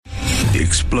The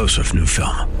explosive new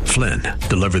film, Flynn,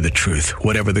 deliver the truth,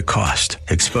 whatever the cost.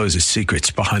 Exposes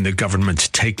secrets behind the government's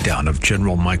takedown of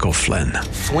General Michael Flynn.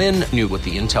 Flynn knew what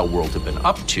the intel world had been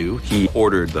up to. He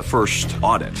ordered the first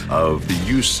audit of the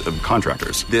use of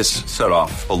contractors. This set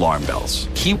off alarm bells.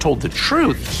 He told the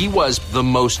truth. He was the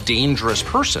most dangerous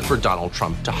person for Donald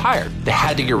Trump to hire. They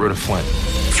had to get rid of Flynn.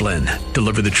 Flynn,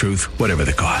 deliver the truth, whatever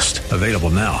the cost. Available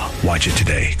now. Watch it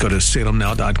today. Go to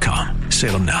salemnow.com.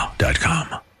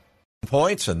 salemnow.com.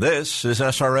 Points, and this is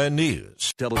SRN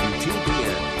News.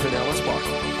 WTBN, Pinellas Park.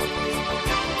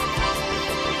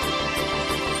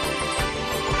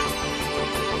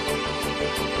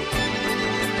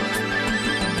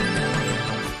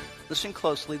 Listen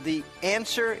closely. The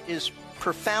answer is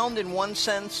profound in one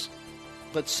sense,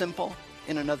 but simple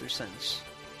in another sense.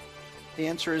 The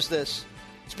answer is this.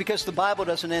 It's because the Bible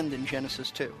doesn't end in Genesis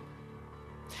 2.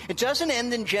 It doesn't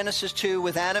end in Genesis 2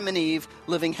 with Adam and Eve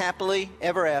living happily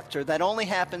ever after. That only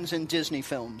happens in Disney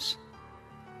films.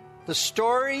 The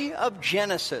story of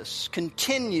Genesis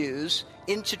continues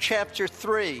into chapter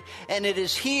 3, and it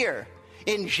is here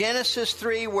in Genesis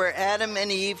 3 where Adam and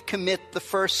Eve commit the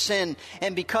first sin.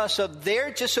 And because of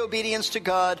their disobedience to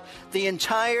God, the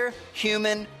entire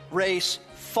human race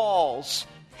falls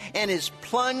and is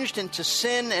plunged into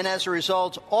sin, and as a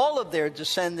result, all of their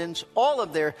descendants, all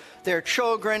of their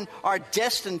children are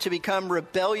destined to become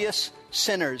rebellious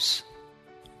sinners.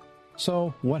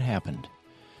 So, what happened?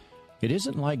 It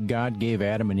isn't like God gave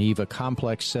Adam and Eve a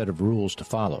complex set of rules to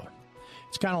follow.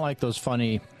 It's kind of like those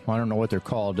funny, I don't know what they're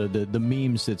called, the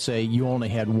memes that say you only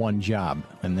had one job,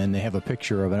 and then they have a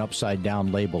picture of an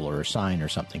upside-down label or a sign or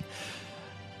something.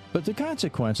 But the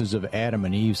consequences of Adam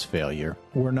and Eve's failure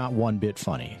were not one bit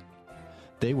funny.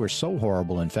 They were so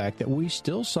horrible, in fact, that we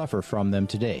still suffer from them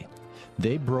today.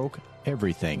 They broke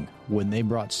everything when they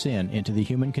brought sin into the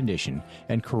human condition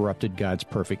and corrupted God's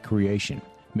perfect creation,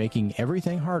 making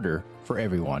everything harder for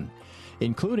everyone,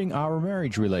 including our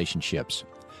marriage relationships.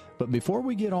 But before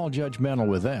we get all judgmental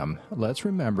with them, let's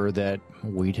remember that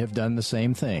we'd have done the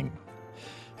same thing.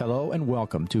 Hello and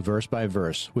welcome to Verse by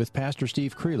Verse with Pastor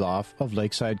Steve Kreloff of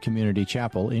Lakeside Community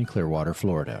Chapel in Clearwater,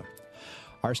 Florida.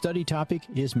 Our study topic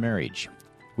is marriage.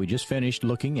 We just finished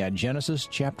looking at Genesis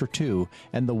chapter 2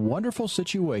 and the wonderful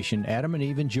situation Adam and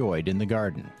Eve enjoyed in the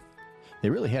garden. They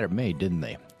really had it made, didn't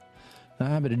they?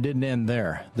 But it didn't end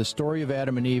there. The story of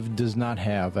Adam and Eve does not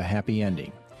have a happy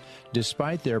ending.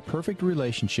 Despite their perfect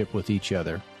relationship with each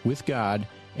other, with God,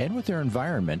 and with their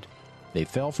environment, they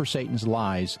fell for Satan's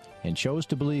lies and chose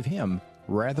to believe him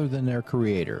rather than their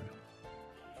Creator.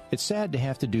 It's sad to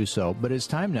have to do so, but it's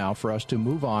time now for us to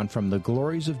move on from the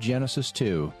glories of Genesis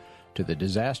 2 to the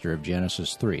disaster of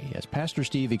Genesis 3, as Pastor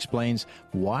Steve explains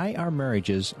why our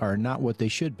marriages are not what they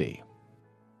should be.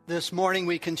 This morning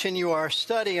we continue our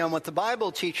study on what the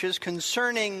Bible teaches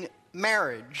concerning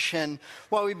marriage. And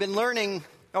what we've been learning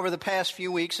over the past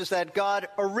few weeks is that God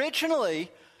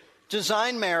originally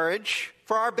designed marriage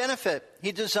for our benefit.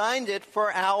 He designed it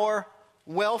for our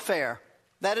welfare.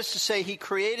 That is to say, He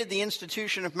created the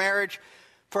institution of marriage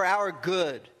for our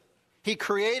good. He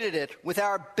created it with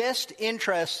our best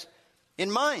interests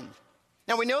in mind.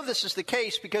 Now, we know this is the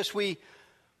case because we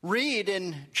read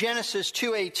in Genesis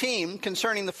 2:18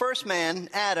 concerning the first man,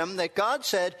 Adam, that God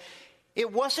said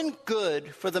it wasn't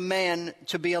good for the man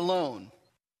to be alone.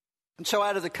 And so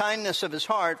out of the kindness of His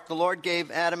heart, the Lord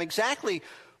gave Adam exactly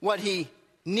what he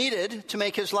needed to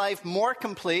make his life more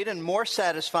complete and more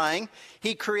satisfying.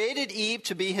 He created Eve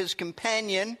to be his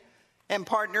companion and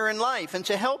partner in life and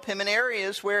to help him in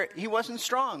areas where he wasn't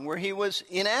strong, where he was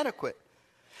inadequate.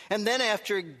 And then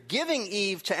after giving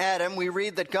Eve to Adam, we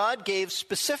read that God gave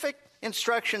specific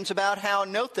instructions about how,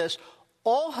 note this,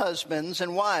 all husbands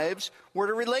and wives were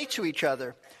to relate to each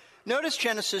other. Notice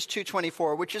Genesis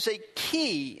 2:24, which is a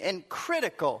key and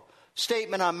critical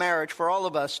statement on marriage for all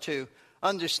of us to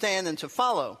understand and to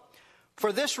follow.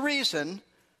 For this reason,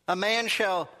 a man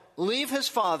shall leave his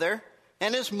father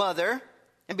and his mother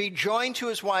and be joined to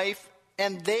his wife,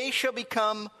 and they shall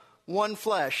become one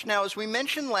flesh. Now, as we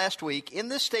mentioned last week, in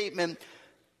this statement,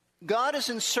 God is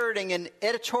inserting an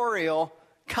editorial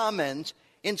comment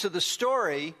into the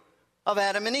story of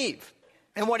Adam and Eve.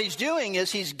 And what He's doing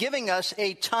is He's giving us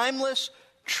a timeless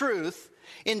truth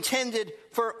intended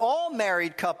for all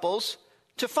married couples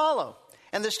to follow.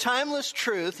 And this timeless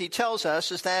truth, He tells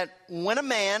us, is that when a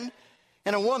man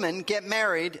and a woman get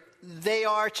married, they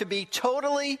are to be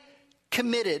totally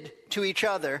committed to each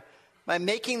other by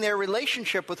making their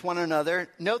relationship with one another,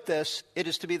 note this, it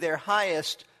is to be their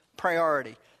highest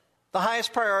priority. The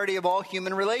highest priority of all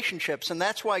human relationships. And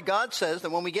that's why God says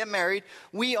that when we get married,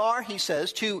 we are, He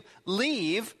says, to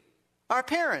leave our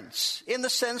parents, in the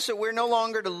sense that we're no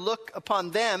longer to look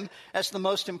upon them as the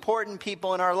most important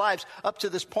people in our lives. Up to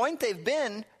this point, they've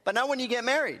been, but not when you get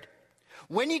married.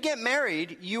 When you get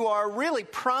married, you are really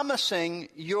promising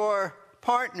your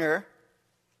partner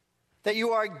that you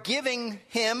are giving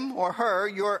him or her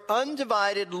your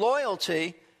undivided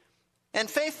loyalty and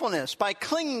faithfulness by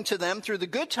clinging to them through the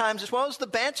good times as well as the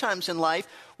bad times in life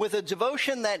with a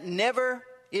devotion that never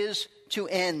is to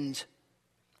end.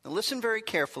 Now listen very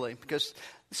carefully, because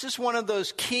this is one of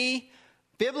those key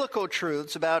biblical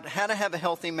truths about how to have a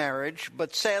healthy marriage,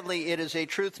 but sadly it is a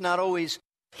truth not always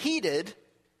heeded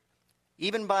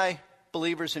even by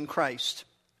believers in Christ.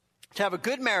 To have a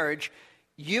good marriage,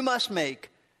 you must make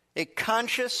a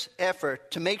conscious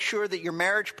effort to make sure that your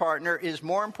marriage partner is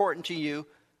more important to you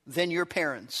than your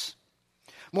parents,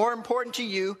 more important to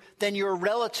you than your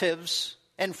relatives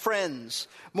and friends,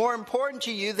 more important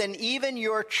to you than even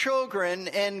your children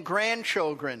and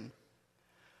grandchildren.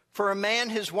 For a man,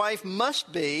 his wife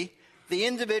must be the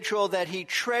individual that he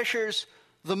treasures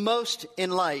the most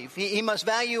in life. He must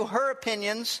value her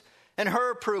opinions and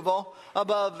her approval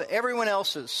above everyone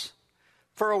else's.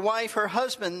 For a wife, her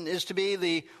husband is to be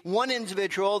the one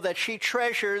individual that she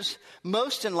treasures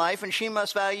most in life, and she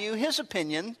must value his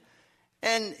opinion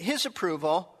and his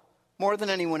approval more than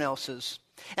anyone else's.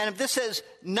 And if this has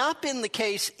not been the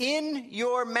case in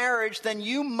your marriage, then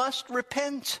you must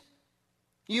repent.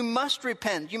 You must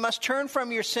repent. You must turn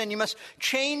from your sin. You must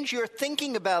change your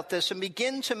thinking about this and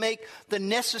begin to make the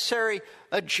necessary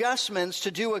adjustments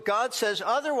to do what God says.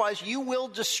 Otherwise, you will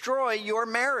destroy your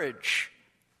marriage.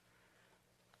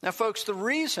 Now, folks, the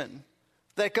reason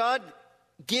that God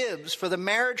gives for the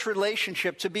marriage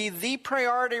relationship to be the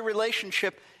priority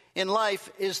relationship in life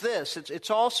is this.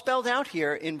 It's all spelled out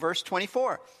here in verse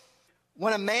 24.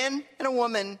 When a man and a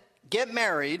woman get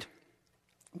married,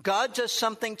 God does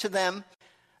something to them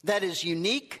that is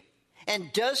unique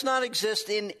and does not exist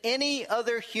in any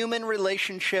other human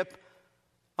relationship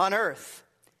on earth.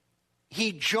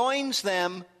 He joins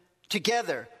them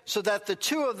together so that the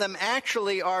two of them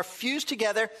actually are fused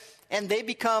together and they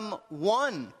become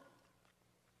one.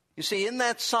 You see, in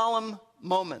that solemn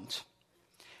moment,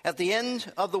 at the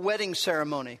end of the wedding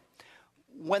ceremony,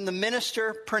 when the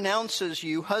minister pronounces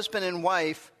you husband and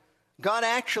wife, God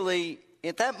actually,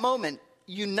 at that moment,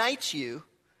 unites you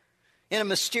in a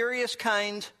mysterious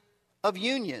kind of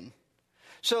union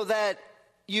so that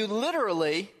you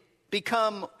literally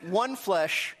become one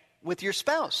flesh with your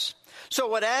spouse. So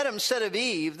what Adam said of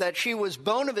Eve, that she was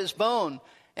bone of his bone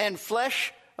and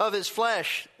flesh of his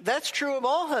flesh, that's true of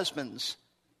all husbands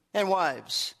and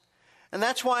wives. And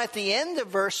that's why at the end of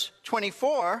verse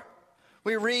 24,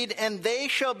 we read, and they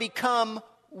shall become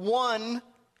one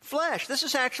flesh. This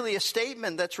is actually a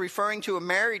statement that's referring to a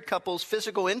married couple's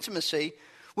physical intimacy,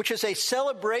 which is a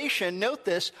celebration, note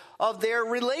this, of their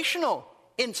relational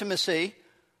intimacy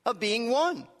of being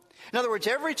one. In other words,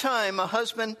 every time a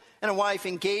husband and a wife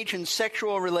engage in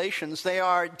sexual relations, they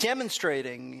are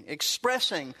demonstrating,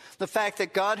 expressing the fact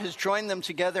that God has joined them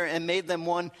together and made them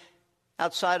one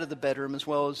outside of the bedroom as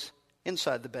well as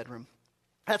inside the bedroom.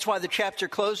 That's why the chapter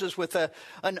closes with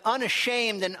an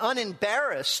unashamed and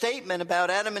unembarrassed statement about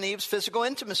Adam and Eve's physical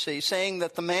intimacy, saying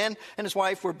that the man and his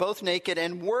wife were both naked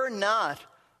and were not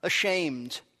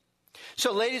ashamed.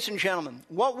 So, ladies and gentlemen,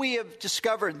 what we have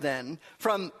discovered then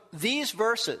from these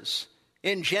verses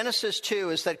in Genesis 2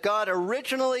 is that God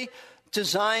originally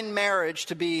designed marriage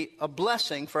to be a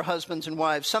blessing for husbands and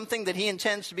wives, something that he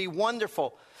intends to be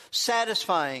wonderful,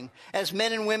 satisfying, as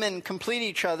men and women complete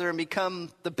each other and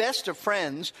become the best of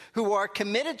friends who are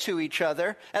committed to each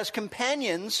other as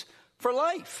companions for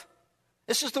life.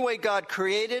 This is the way God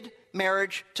created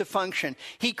marriage to function.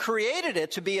 He created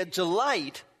it to be a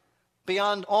delight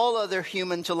beyond all other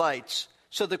human delights.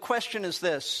 So the question is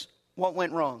this: what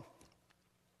went wrong?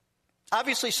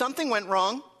 Obviously, something went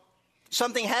wrong.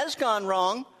 Something has gone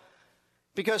wrong,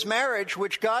 because marriage,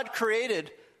 which God created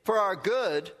for our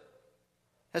good,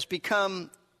 has become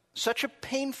such a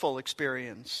painful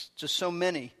experience to so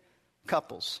many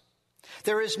couples.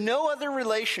 There is no other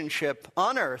relationship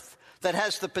on earth that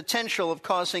has the potential of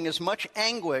causing as much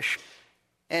anguish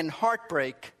and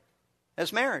heartbreak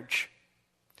as marriage.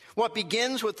 What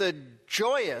begins with a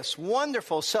joyous,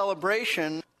 wonderful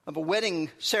celebration of a wedding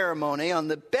ceremony on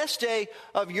the best day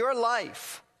of your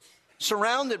life,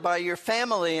 surrounded by your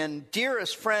family and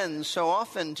dearest friends, so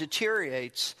often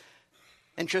deteriorates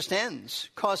and just ends,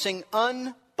 causing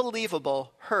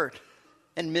unbelievable hurt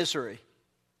and misery.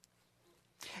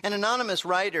 An anonymous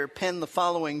writer penned the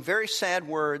following very sad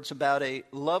words about a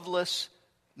loveless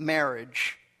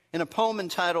marriage in a poem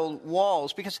entitled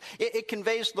Walls, because it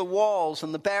conveys the walls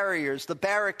and the barriers, the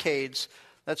barricades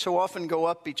that so often go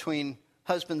up between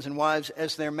husbands and wives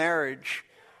as their marriage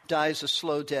dies a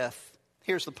slow death.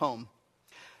 Here's the poem.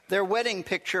 Their wedding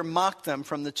picture mocked them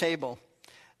from the table.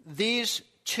 These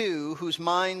two whose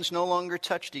minds no longer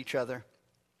touched each other.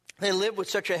 They lived with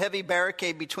such a heavy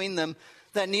barricade between them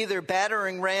that neither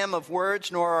battering ram of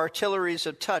words nor artilleries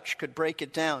of touch could break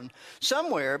it down.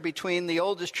 Somewhere between the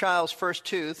oldest child's first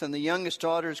tooth and the youngest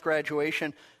daughter's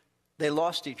graduation, they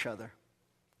lost each other.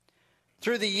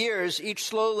 Through the years, each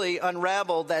slowly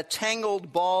unraveled that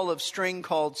tangled ball of string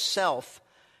called self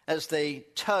as they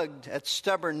tugged at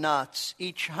stubborn knots,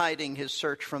 each hiding his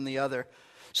search from the other.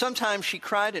 Sometimes she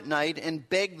cried at night and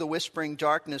begged the whispering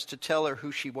darkness to tell her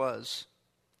who she was.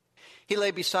 He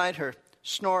lay beside her,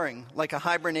 snoring like a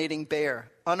hibernating bear,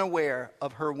 unaware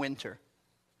of her winter.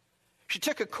 She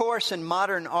took a course in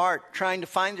modern art, trying to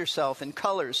find herself in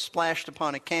colors splashed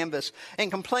upon a canvas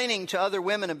and complaining to other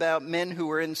women about men who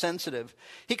were insensitive.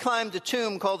 He climbed a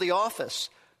tomb called the office,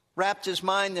 wrapped his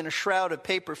mind in a shroud of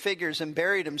paper figures, and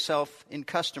buried himself in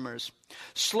customers.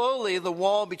 Slowly, the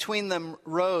wall between them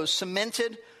rose,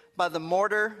 cemented by the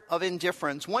mortar of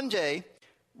indifference. One day,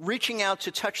 reaching out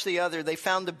to touch the other, they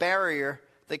found a barrier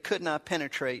they could not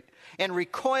penetrate. And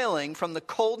recoiling from the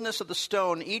coldness of the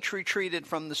stone, each retreated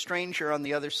from the stranger on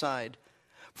the other side.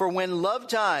 For when love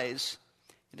dies,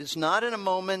 it is not in a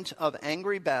moment of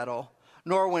angry battle,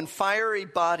 nor when fiery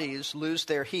bodies lose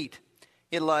their heat.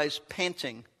 It lies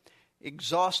panting,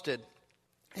 exhausted,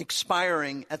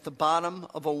 expiring at the bottom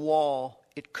of a wall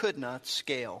it could not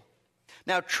scale.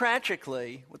 Now,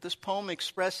 tragically, what this poem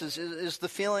expresses is the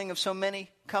feeling of so many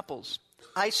couples.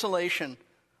 Isolation,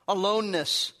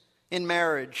 aloneness in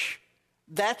marriage.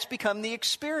 That's become the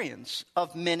experience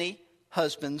of many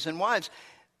husbands and wives.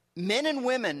 Men and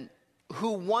women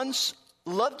who once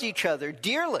loved each other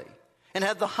dearly and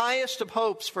had the highest of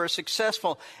hopes for a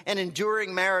successful and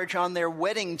enduring marriage on their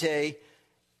wedding day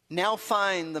now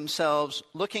find themselves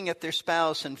looking at their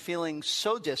spouse and feeling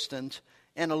so distant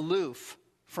and aloof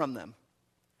from them.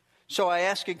 So I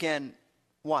ask again,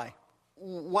 why?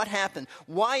 What happened?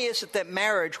 Why is it that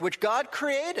marriage, which God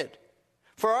created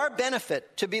for our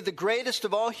benefit to be the greatest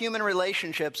of all human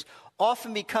relationships,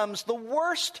 often becomes the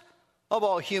worst of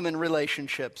all human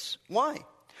relationships? Why?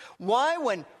 Why,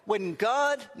 when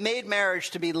God made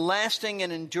marriage to be lasting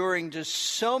and enduring, do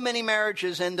so many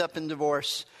marriages end up in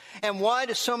divorce? And why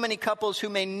do so many couples who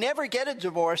may never get a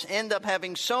divorce end up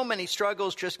having so many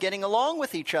struggles just getting along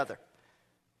with each other?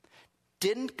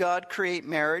 Didn't God create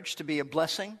marriage to be a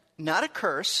blessing, not a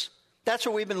curse? That's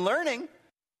what we've been learning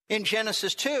in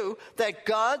Genesis 2, that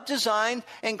God designed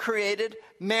and created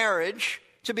marriage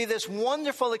to be this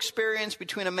wonderful experience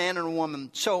between a man and a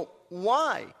woman. So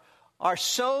why are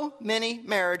so many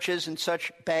marriages in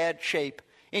such bad shape,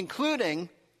 including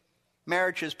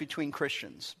marriages between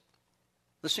Christians?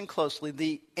 Listen closely.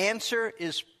 The answer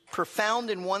is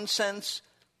profound in one sense,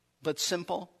 but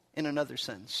simple in another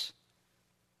sense.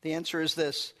 The answer is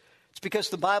this. It's because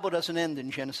the Bible doesn't end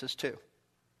in Genesis 2.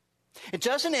 It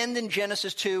doesn't end in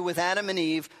Genesis 2 with Adam and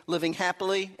Eve living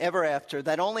happily ever after.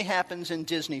 That only happens in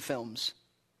Disney films.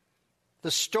 The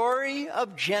story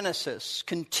of Genesis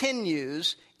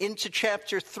continues into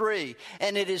chapter 3,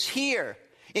 and it is here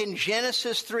in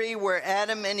Genesis 3 where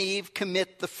Adam and Eve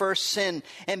commit the first sin.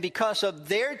 And because of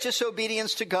their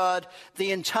disobedience to God,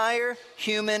 the entire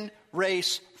human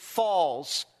race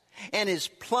falls and is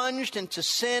plunged into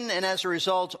sin, and as a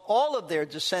result, all of their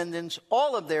descendants,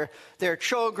 all of their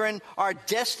children are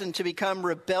destined to become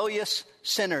rebellious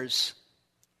sinners.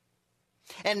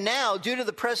 And now, due to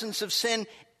the presence of sin,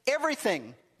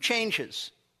 everything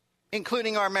changes,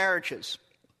 including our marriages.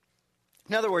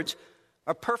 In other words,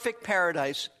 a perfect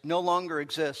paradise no longer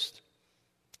exists.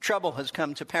 Trouble has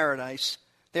come to paradise.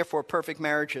 Therefore, perfect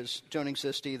marriages don't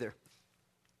exist either.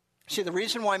 See, the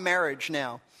reason why marriage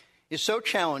now is so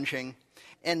challenging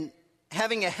and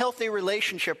having a healthy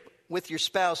relationship with your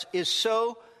spouse is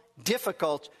so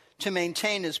difficult to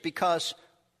maintain is because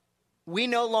we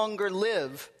no longer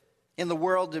live in the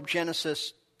world of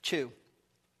Genesis 2.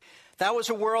 That was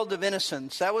a world of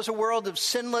innocence. That was a world of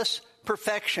sinless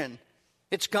perfection.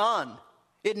 It's gone.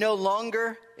 It no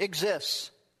longer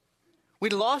exists. We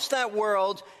lost that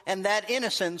world and that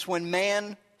innocence when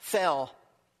man fell.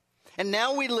 And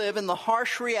now we live in the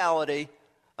harsh reality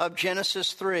of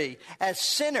Genesis 3 as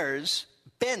sinners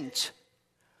bent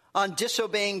on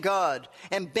disobeying God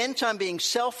and bent on being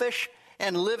selfish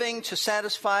and living to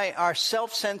satisfy our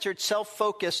self-centered,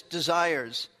 self-focused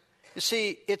desires. You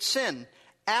see, it's sin.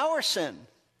 Our sin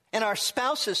and our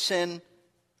spouse's sin,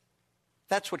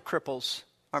 that's what cripples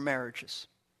our marriages.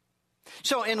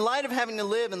 So in light of having to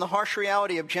live in the harsh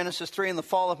reality of Genesis 3 and the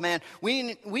fall of man,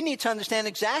 we need to understand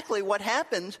exactly what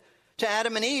happened to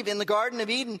Adam and Eve in the Garden of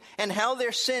Eden and how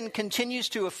their sin continues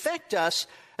to affect us,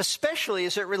 especially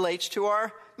as it relates to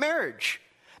our marriage.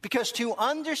 Because to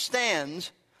understand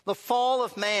the fall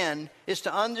of man is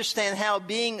to understand how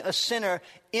being a sinner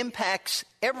impacts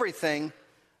everything,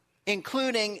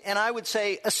 including, and I would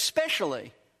say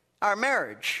especially, our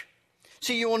marriage.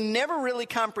 So you will never really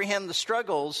comprehend the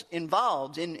struggles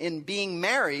involved in being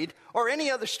married or any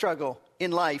other struggle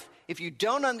in life if you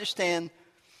don't understand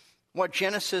what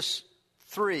Genesis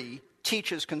 3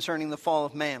 teaches concerning the fall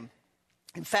of man.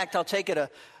 In fact, I'll take it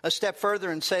a step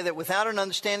further and say that without an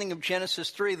understanding of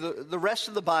Genesis 3, the rest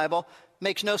of the Bible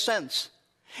makes no sense.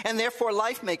 And therefore,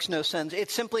 life makes no sense.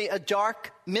 It's simply a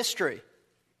dark mystery.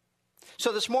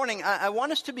 So this morning, I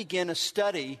want us to begin a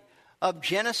study of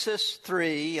Genesis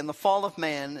 3 and the fall of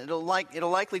man. It'll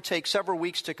likely take several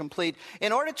weeks to complete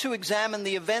in order to examine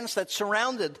the events that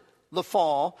surrounded the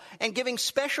fall and giving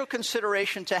special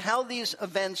consideration to how these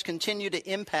events continue to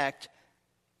impact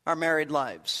our married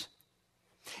lives.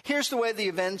 Here's the way the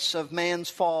events of man's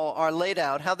fall are laid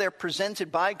out, how they're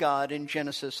presented by God in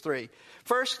Genesis 3.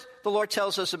 First, the Lord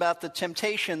tells us about the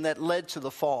temptation that led to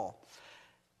the fall.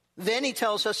 Then he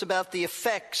tells us about the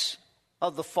effects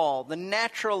of the fall, the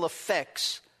natural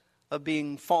effects of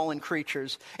being fallen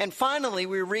creatures. And finally,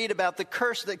 we read about the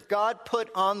curse that God put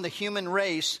on the human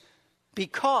race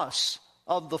because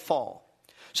of the fall.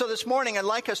 So this morning, I'd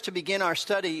like us to begin our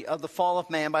study of the fall of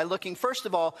man by looking, first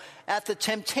of all, at the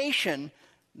temptation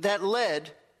that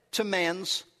led to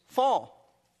man's fall.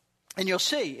 And you'll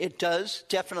see it does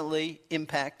definitely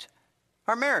impact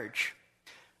our marriage.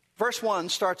 Verse 1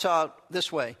 starts out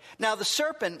this way. Now the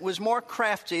serpent was more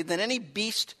crafty than any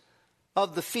beast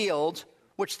of the field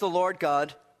which the Lord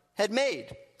God had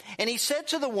made. And he said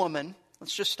to the woman,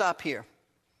 let's just stop here.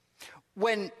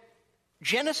 When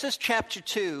Genesis chapter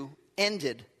 2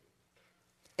 ended,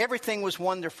 everything was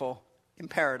wonderful in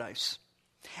paradise.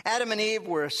 Adam and Eve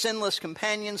were sinless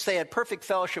companions. They had perfect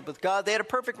fellowship with God. They had a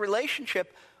perfect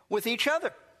relationship with each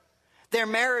other. Their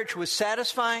marriage was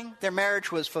satisfying. Their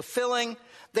marriage was fulfilling.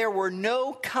 There were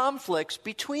no conflicts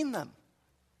between them.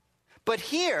 But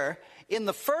here, in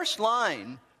the first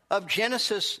line of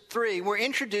Genesis 3, we're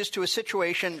introduced to a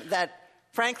situation that,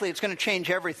 frankly, it's going to change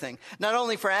everything. Not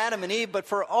only for Adam and Eve, but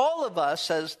for all of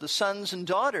us as the sons and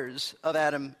daughters of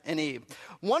Adam and Eve.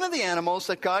 One of the animals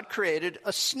that God created,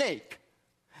 a snake,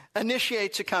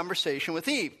 initiates a conversation with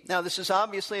Eve. Now, this is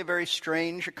obviously a very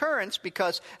strange occurrence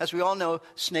because, as we all know,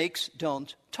 snakes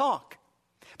don't talk.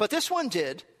 But this one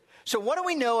did. So what do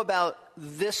we know about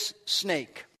this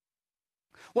snake?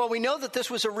 Well, we know that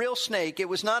this was a real snake. It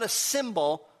was not a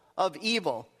symbol of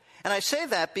evil. And I say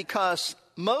that because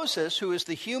Moses, who is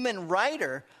the human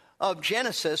writer of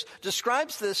Genesis,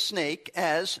 describes this snake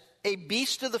as a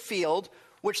beast of the field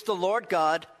which the Lord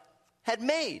God had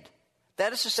made.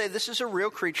 That is to say, this is a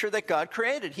real creature that God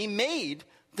created. He made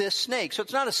this snake, so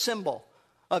it's not a symbol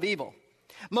of evil.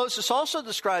 Moses also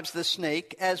describes this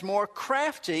snake as more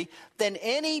crafty than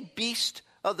any beast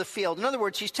of the field. In other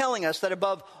words, he's telling us that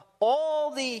above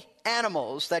all the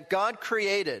animals that God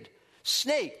created,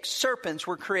 snakes, serpents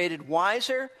were created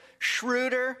wiser,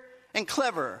 shrewder, and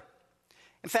cleverer.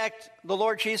 In fact, the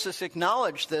Lord Jesus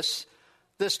acknowledged this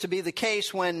to be the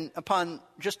case when, upon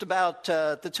just about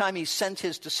the time he sent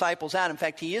his disciples out. In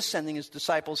fact, he is sending his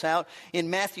disciples out. In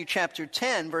Matthew chapter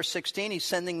 10, verse 16, he's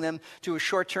sending them to a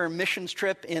short-term missions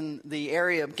trip in the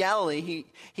area of Galilee.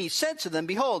 He said to them,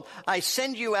 "Behold, I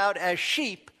send you out as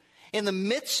sheep in the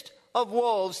midst of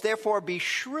wolves, therefore be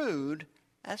shrewd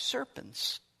as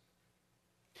serpents."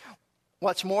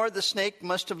 What's more, the snake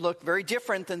must have looked very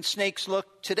different than snakes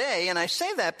look today. And I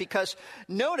say that because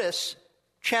notice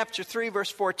chapter 3, verse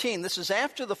 14. This is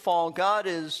after the fall. God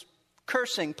is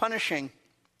cursing, punishing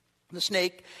the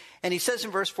snake. And he says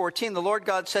in verse 14, "The Lord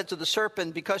God said to the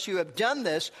serpent, because you have done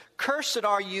this, cursed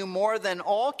are you more than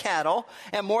all cattle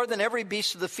and more than every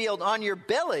beast of the field. On your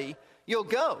belly you'll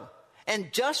go,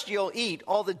 and dust you'll eat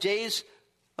all the days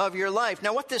of your life."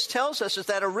 Now what this tells us is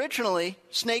that originally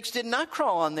snakes did not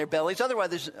crawl on their bellies.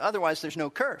 Otherwise there's no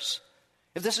curse.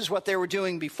 If this is what they were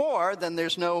doing before, then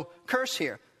there's no curse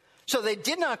here. So they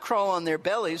did not crawl on their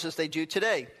bellies as they do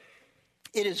today.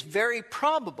 It is very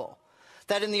probable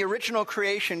that in the original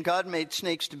creation, God made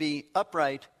snakes to be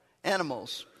upright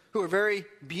animals who are very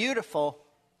beautiful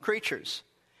creatures.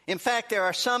 In fact, there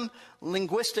are some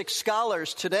linguistic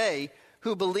scholars today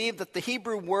who believe that the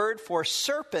Hebrew word for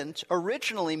serpent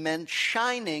originally meant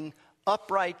shining,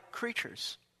 upright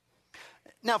creatures.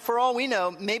 Now, for all we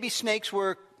know, maybe snakes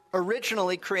were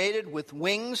originally created with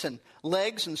wings and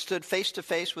legs and stood face to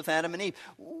face with Adam and Eve?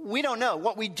 We don't know.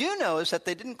 What we do know is that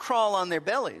they didn't crawl on their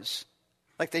bellies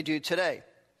like they do today.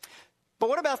 But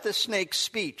what about this snake's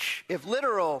speech? If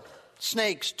literal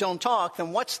snakes don't talk,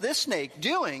 then what's this snake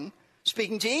doing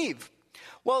speaking to Eve?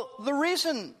 Well, the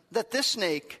reason that this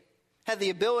snake had the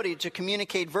ability to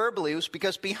communicate verbally was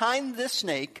because behind this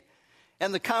snake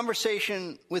and the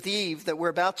conversation with Eve that we're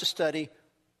about to study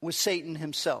was Satan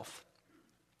himself.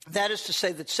 That is to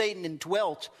say that Satan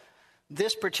indwelt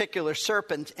this particular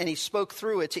serpent and he spoke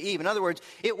through it to Eve. In other words,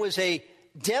 it was a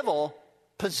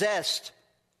devil-possessed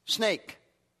snake.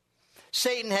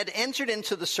 Satan had entered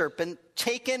into the serpent,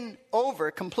 taken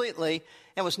over completely,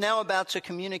 and was now about to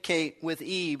communicate with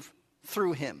Eve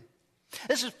through him.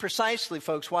 This is precisely,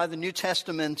 folks, why the New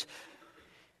Testament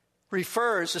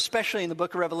refers, especially in the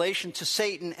book of Revelation, to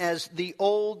Satan as the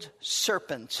old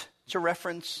serpent. It's a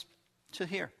reference to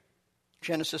here,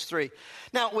 Genesis 3.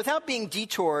 Now, without being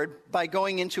detoured by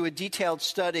going into a detailed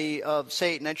study of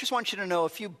Satan, I just want you to know a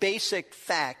few basic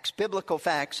facts, biblical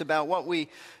facts about what we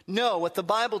know, what the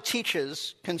Bible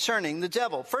teaches concerning the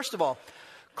devil. First of all,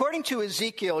 according to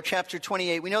Ezekiel chapter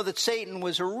 28, we know that Satan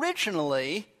was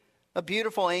originally a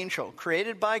beautiful angel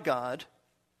created by God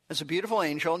as a beautiful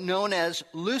angel known as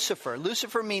Lucifer.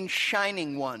 Lucifer means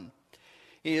shining one.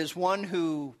 He is one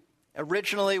who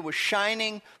originally was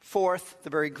shining forth the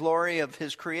very glory of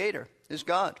his creator, his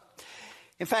God.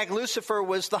 In fact, Lucifer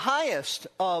was the highest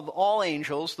of all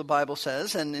angels, the Bible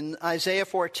says, and in Isaiah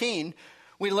 14,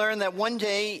 we learn that one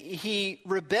day he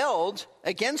rebelled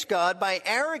against God by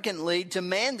arrogantly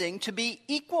demanding to be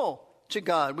equal to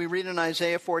God. We read in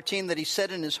Isaiah 14 that he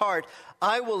said in his heart,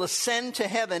 I will ascend to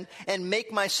heaven and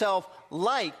make myself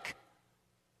like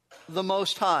the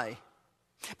Most High.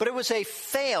 But it was a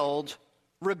failed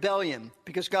rebellion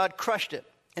because God crushed it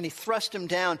and he thrust him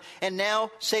down. And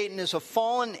now Satan is a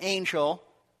fallen angel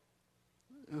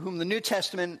whom the New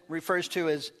Testament refers to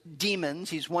as demons.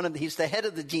 He's the head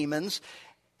of the demons,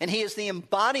 and he is the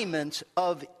embodiment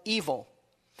of evil.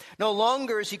 No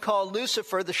longer is he called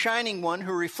Lucifer, the shining one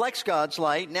who reflects God's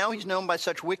light. Now he's known by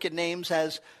such wicked names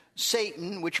as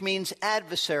Satan, which means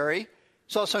adversary.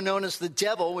 He's also known as the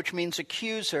devil, which means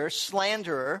accuser,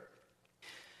 slanderer.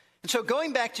 And so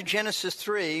going back to Genesis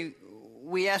 3,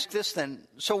 we ask this then.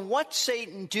 So what's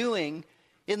Satan doing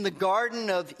in the Garden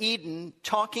of Eden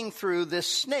talking through this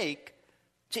snake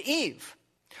to Eve?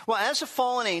 Well, as a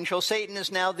fallen angel, Satan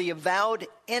is now the avowed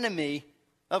enemy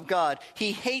of God.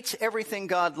 He hates everything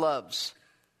God loves.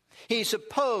 He's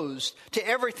opposed to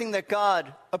everything that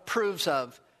God approves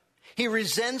of. He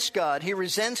resents God. He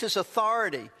resents his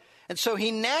authority. And so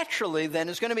he naturally then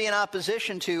is going to be in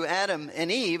opposition to Adam and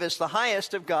Eve as the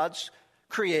highest of God's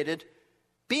created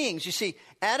beings. You see,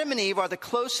 Adam and Eve are the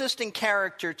closest in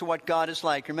character to what God is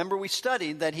like. Remember, we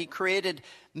studied that he created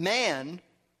man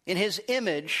in his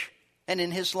image and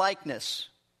in his likeness,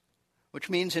 which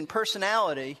means in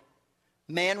personality,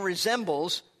 man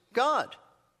resembles God.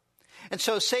 And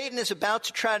so Satan is about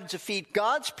to try to defeat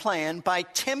God's plan by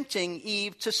tempting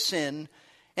Eve to sin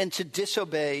and to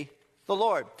disobey the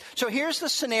Lord. So here's the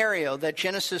scenario that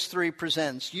Genesis 3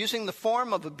 presents. Using the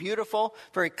form of a beautiful,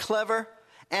 very clever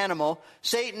animal,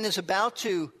 Satan is about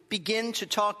to begin to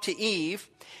talk to Eve,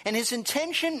 and his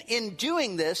intention in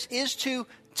doing this is to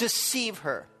deceive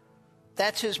her.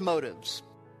 That's his motives.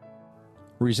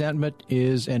 Resentment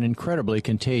is an incredibly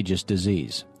contagious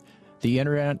disease. The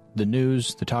internet, the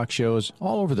news, the talk shows,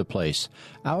 all over the place,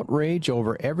 outrage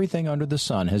over everything under the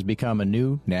sun has become a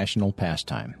new national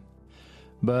pastime.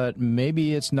 But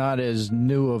maybe it's not as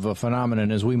new of a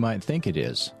phenomenon as we might think it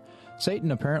is. Satan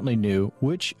apparently knew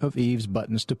which of Eve's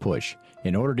buttons to push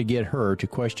in order to get her to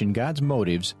question God's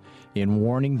motives in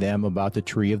warning them about the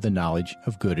tree of the knowledge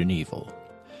of good and evil.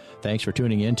 Thanks for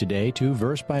tuning in today to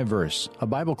Verse by Verse, a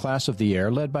Bible class of the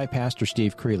air led by Pastor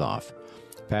Steve Kreloff.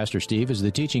 Pastor Steve is the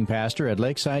teaching pastor at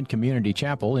Lakeside Community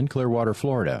Chapel in Clearwater,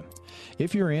 Florida.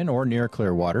 If you're in or near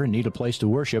Clearwater and need a place to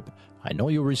worship, I know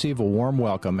you'll receive a warm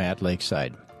welcome at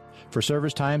Lakeside. For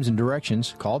service times and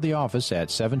directions, call the office at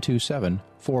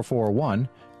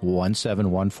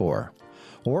 727-441-1714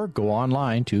 or go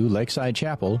online to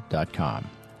lakesidechapel.com.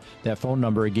 That phone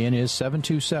number again is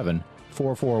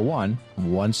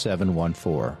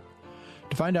 727-441-1714.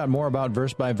 To find out more about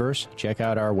Verse by Verse, check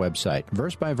out our website,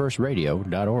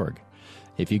 versebyverseradio.org.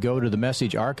 If you go to the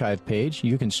Message Archive page,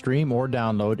 you can stream or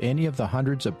download any of the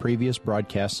hundreds of previous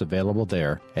broadcasts available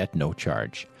there at no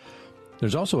charge.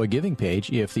 There's also a giving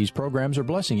page if these programs are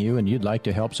blessing you and you'd like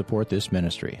to help support this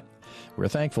ministry. We're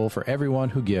thankful for everyone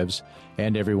who gives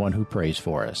and everyone who prays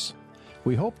for us.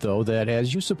 We hope, though, that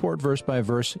as you support Verse by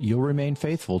Verse, you'll remain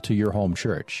faithful to your home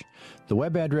church. The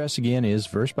web address again is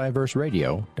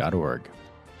versebyverseradio.org.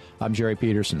 I'm Jerry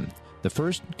Peterson. The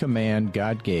first command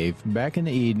God gave back in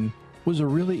Eden was a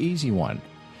really easy one,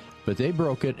 but they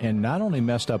broke it and not only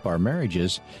messed up our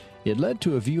marriages, it led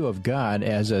to a view of God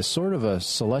as a sort of a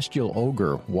celestial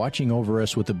ogre watching over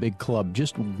us with a big club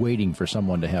just waiting for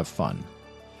someone to have fun.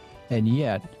 And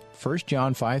yet, 1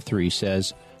 John 5:3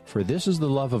 says, "For this is the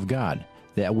love of God,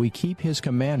 that we keep His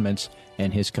commandments,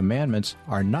 and His commandments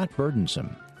are not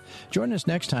burdensome." Join us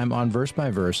next time on Verse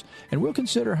by Verse, and we'll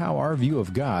consider how our view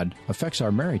of God affects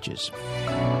our marriages.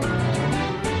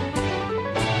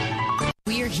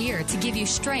 We are here to give you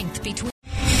strength between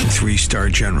 3-star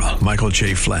General Michael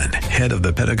J. Flynn, head of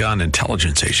the Pentagon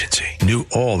Intelligence Agency, knew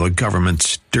all the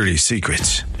government's dirty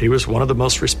secrets. He was one of the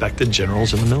most respected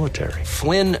generals in the military.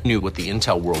 Flynn knew what the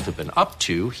intel world had been up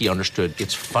to. He understood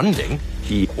its funding.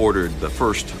 He ordered the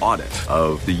first audit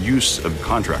of the use of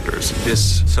contractors.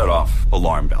 This set off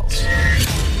alarm bells.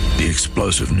 The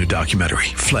explosive new documentary,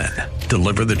 Flynn,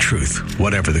 Deliver the Truth,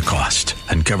 Whatever the Cost,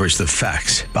 uncovers the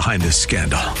facts behind this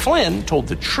scandal. Flynn told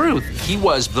the truth. He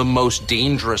was the most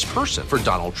dangerous person for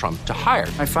Donald Trump to hire.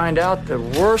 I find out the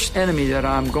worst enemy that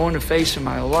I'm going to face in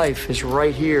my life is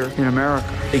right here in America.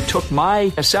 They took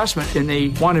my assessment and they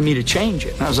wanted me to change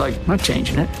it. And I was like, I'm not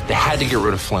changing it. They had to get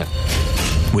rid of Flynn.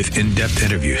 With in-depth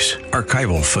interviews,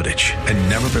 archival footage, and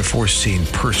never-before-seen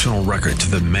personal records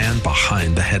of the man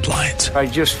behind the headlines. I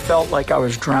just felt like I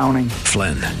was drowning.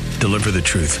 Flynn, Deliver the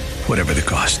Truth, Whatever the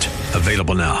Cost.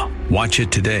 Available now. Watch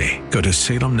it today. Go to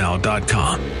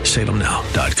salemnow.com.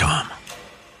 salemnow.com.